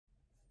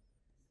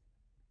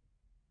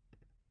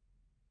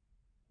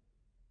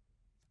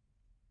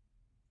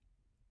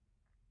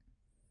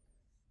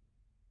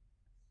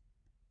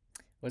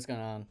What's going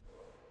on?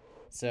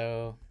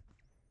 So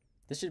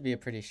this should be a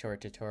pretty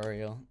short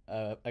tutorial.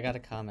 I got a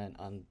comment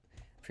on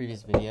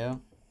previous video.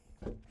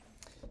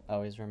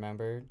 Always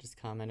remember, just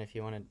comment if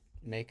you want to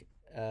make,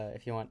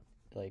 if you want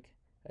like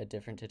a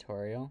different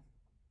tutorial.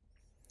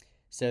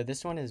 So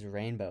this one is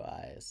rainbow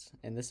eyes,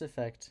 and this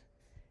effect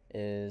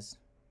is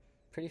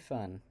pretty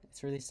fun.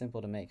 It's really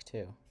simple to make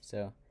too.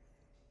 So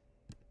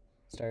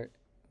we're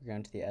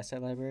going to the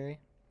asset library.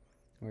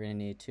 We're gonna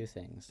need two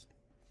things.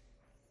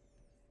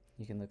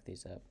 You can look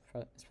these up.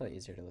 It's probably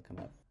easier to look them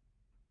up.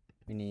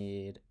 We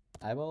need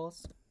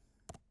eyeballs.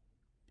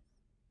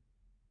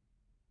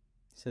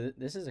 So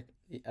this is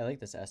I like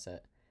this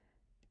asset.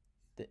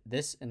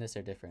 This and this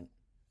are different.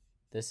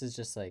 This is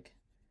just like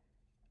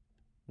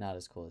not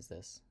as cool as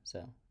this.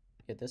 So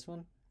get this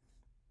one.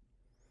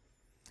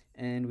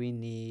 And we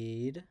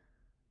need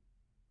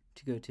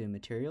to go to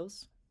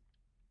materials.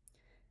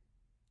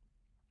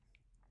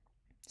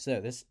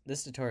 So this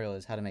tutorial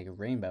is how to make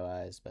rainbow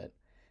eyes, but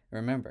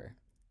remember,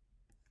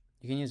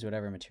 you can use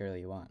whatever material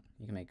you want.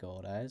 You can make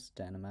gold eyes,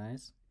 denim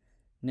eyes,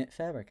 knit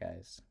fabric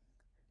eyes,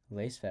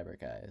 lace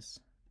fabric eyes,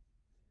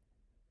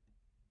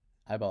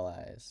 eyeball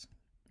eyes,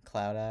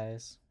 cloud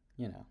eyes,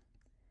 you know.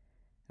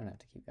 I don't have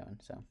to keep going.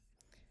 So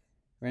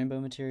rainbow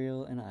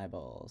material and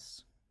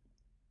eyeballs.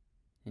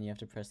 And you have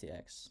to press the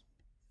X.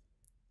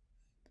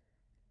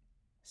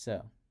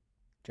 So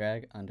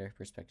drag under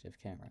perspective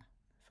camera.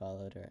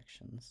 Follow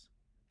directions.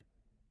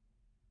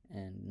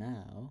 And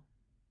now,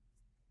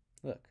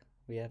 look,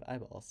 we have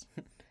eyeballs.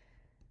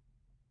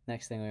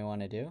 Next thing we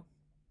want to do,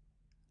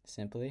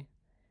 simply,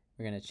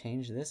 we're going to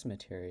change this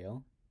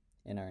material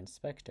in our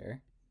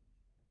inspector.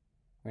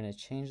 We're going to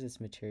change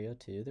this material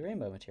to the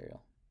rainbow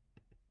material.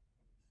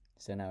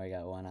 So now we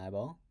got one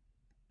eyeball.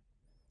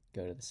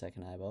 Go to the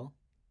second eyeball.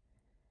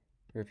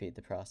 Repeat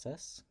the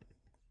process.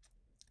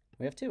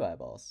 We have two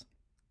eyeballs.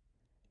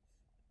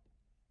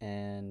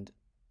 And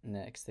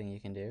next thing you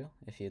can do,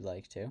 if you'd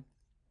like to,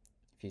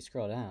 if you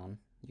scroll down,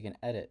 you can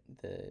edit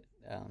the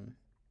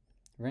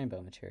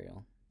rainbow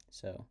material.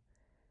 So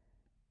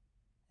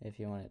if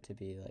you want it to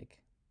be like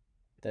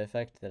the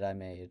effect that I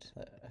made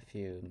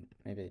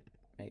maybe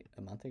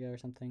a month ago or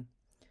something,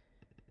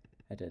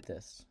 I did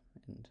this.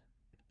 And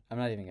I'm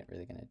not even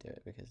really going to do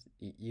it because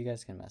you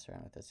guys can mess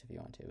around with this if you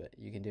want to, but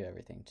you can do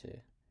everything to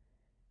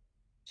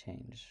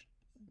change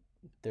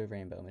the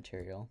rainbow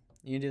material.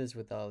 You can do this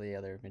with all the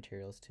other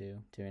materials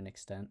too, to an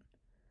extent.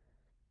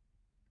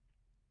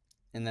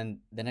 And then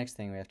the next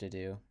thing we have to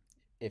do,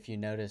 if you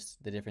notice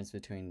the difference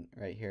between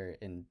right here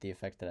in the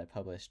effect that I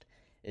published,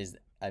 is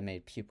I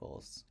made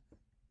pupils.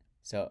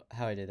 So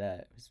how I did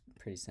that was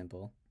pretty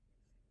simple.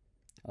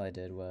 All I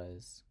did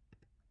was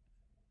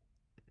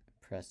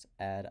press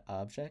add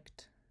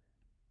object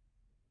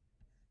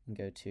and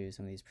go to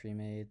some of these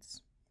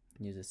pre-mades,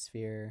 use a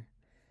sphere.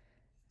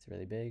 It's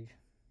really big.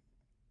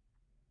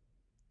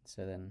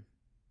 So then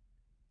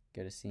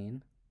go to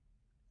scene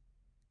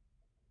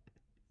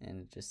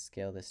and just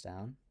scale this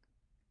down.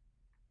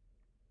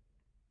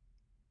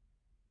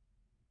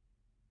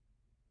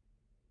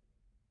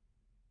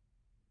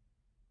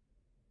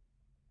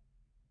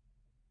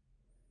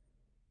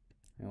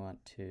 We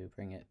want to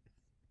bring it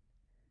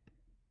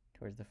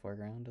towards the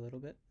foreground a little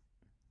bit.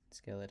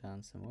 Scale it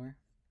down some more.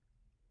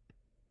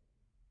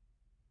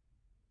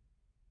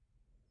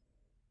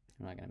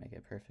 I'm not going to make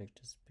it perfect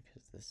just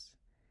because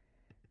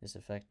this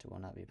effect will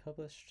not be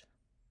published.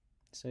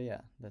 So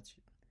yeah, let's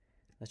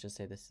just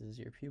say this is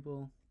your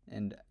pupil,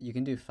 and you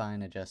can do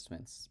fine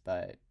adjustments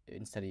by,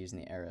 instead of using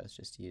the arrows,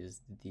 just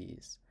use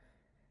these.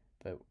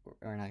 But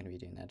we're not going to be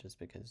doing that just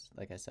because,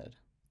 like I said.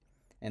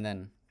 And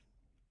then,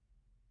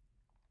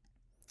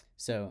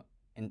 so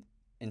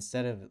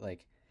instead of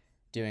like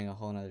doing a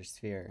whole nother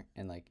sphere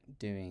and like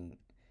doing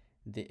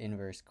the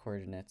inverse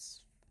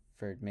coordinates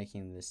for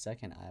making the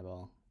second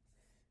eyeball,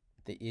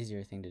 the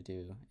easier thing to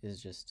do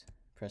is just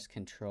press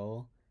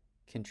Control,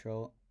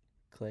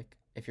 click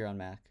if you're on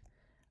Mac,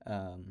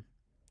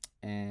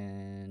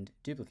 and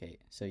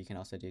duplicate. So you can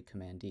also do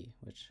Command D,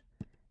 which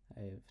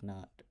I have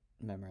not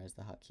memorized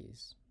the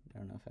hotkeys. I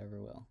don't know if I ever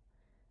will.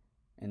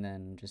 And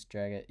then just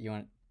drag it. You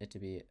want it to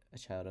be a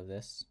child of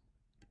this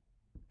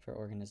for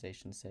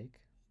organization's sake.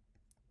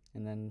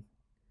 And then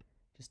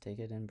just take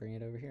it and bring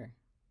it over here.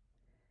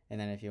 And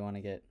then if you want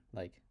to get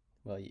like,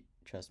 well,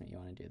 trust me, you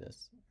want to do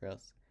this, or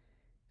else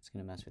it's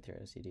going to mess with your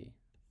OCD.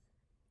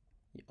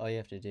 All you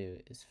have to do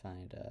is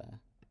find,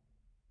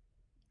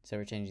 so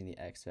we're changing the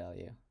X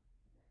value.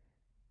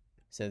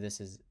 So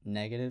this is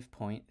negative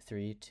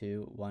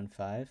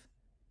 0.3215.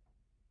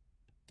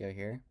 Go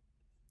here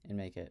and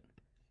make it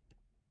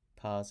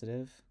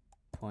positive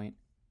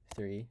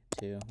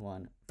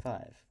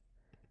 0.3215.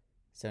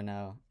 So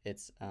now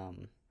it's,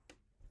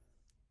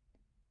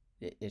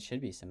 it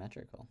should be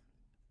symmetrical.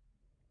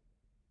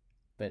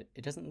 But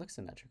it doesn't look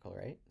symmetrical,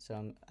 right? So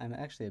I'm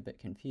actually a bit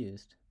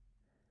confused.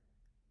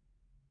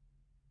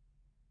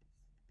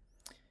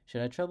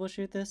 Should I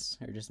troubleshoot this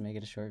or just make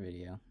it a short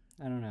video?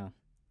 I don't know.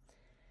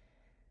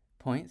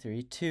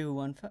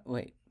 0.3215.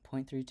 Wait,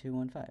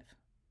 0.3215.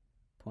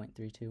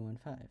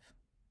 0.3215.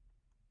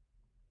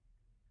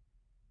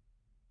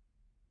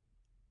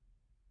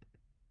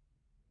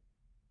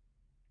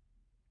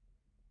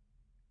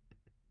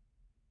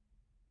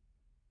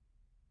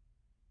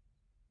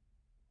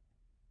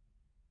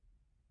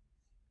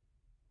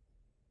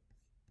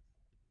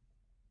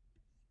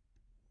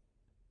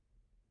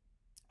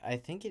 I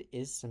think it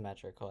is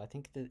symmetrical. I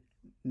think that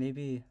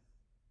maybe,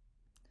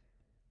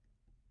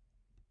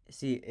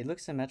 see, it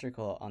looks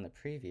symmetrical on the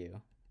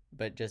preview,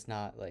 but just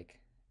not like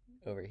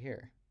over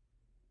here.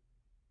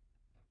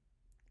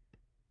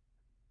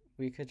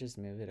 We could just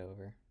move it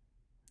over,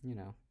 you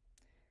know,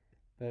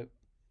 but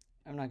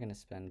I'm not gonna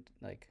spend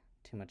like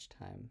too much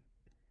time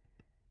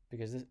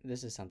because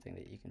this is something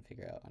that you can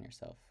figure out on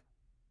yourself,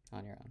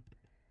 on your own.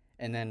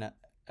 And then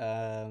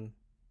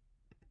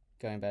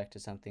going back to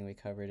something we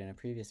covered in a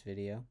previous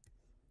video,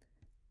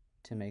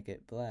 to make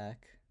it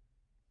black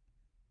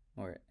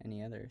or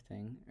any other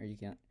thing, or you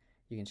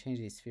can change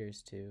these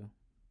spheres to,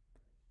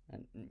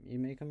 and you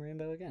make them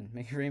rainbow again.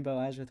 Make rainbow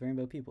eyes with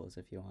rainbow pupils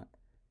if you want.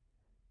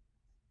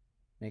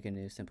 Make a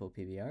new simple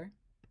PBR,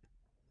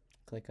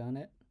 click on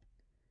it,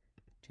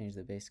 change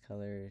the base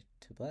color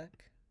to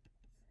black,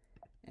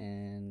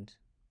 and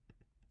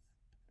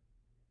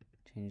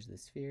change the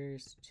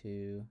spheres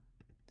to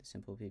the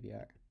simple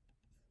PBR.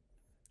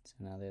 So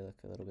now they look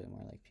a little bit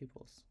more like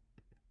pupils.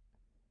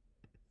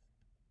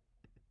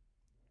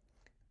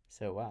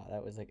 So wow,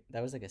 that was like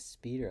a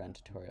speedrun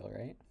tutorial,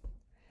 right?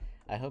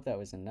 I hope that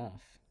was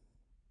enough.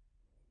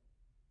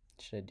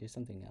 Should I do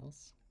something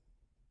else?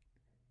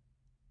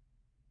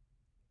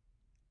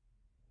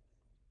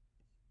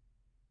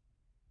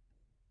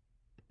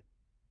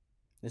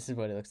 This is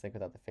what it looks like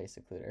without the face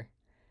occluder.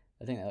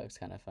 I think that looks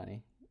kind of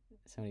funny.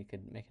 Somebody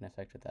could make an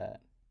effect with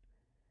that.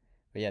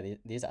 But yeah,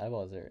 these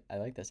eyeballs are, I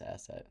like this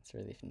asset. It's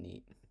really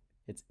neat.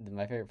 It's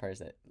my favorite part is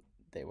that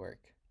they work.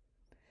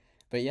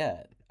 But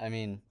yeah, I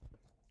mean,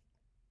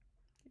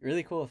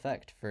 really cool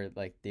effect for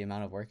like the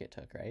amount of work it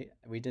took, right?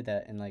 We did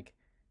that in like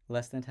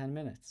less than 10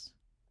 minutes.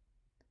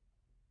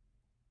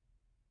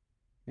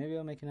 Maybe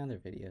I'll make another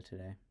video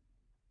today.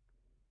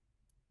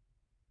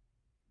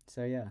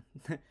 So yeah,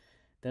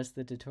 that's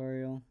the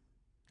tutorial.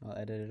 I'll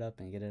edit it up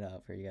and get it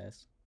out for you guys.